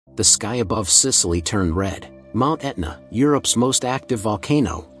the sky above Sicily turned red. Mount Etna, Europe's most active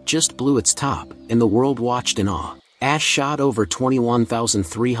volcano, just blew its top, and the world watched in awe. Ash shot over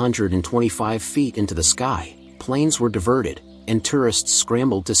 21,325 feet into the sky, planes were diverted, and tourists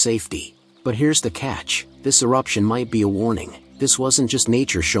scrambled to safety. But here's the catch: this eruption might be a warning. This wasn't just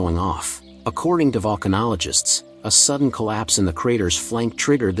nature showing off. According to volcanologists, a sudden collapse in the crater's flank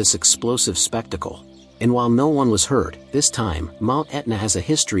triggered this explosive spectacle. And while no one was hurt, this time, Mount Etna has a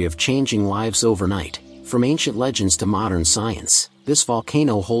history of changing lives overnight. From ancient legends to modern science, this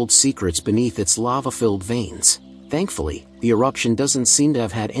volcano holds secrets beneath its lava-filled veins. Thankfully, the eruption doesn't seem to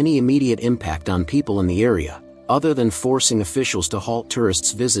have had any immediate impact on people in the area, other than forcing officials to halt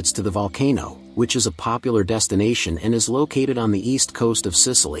tourists' visits to the volcano, which is a popular destination and is located on the east coast of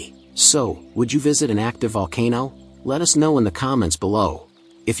Sicily. So, would you visit an active volcano? Let us know in the comments below.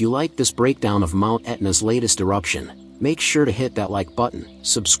 If you liked this breakdown of Mount Etna's latest eruption, make sure to hit that like button,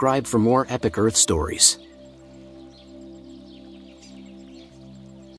 subscribe for more epic Earth stories.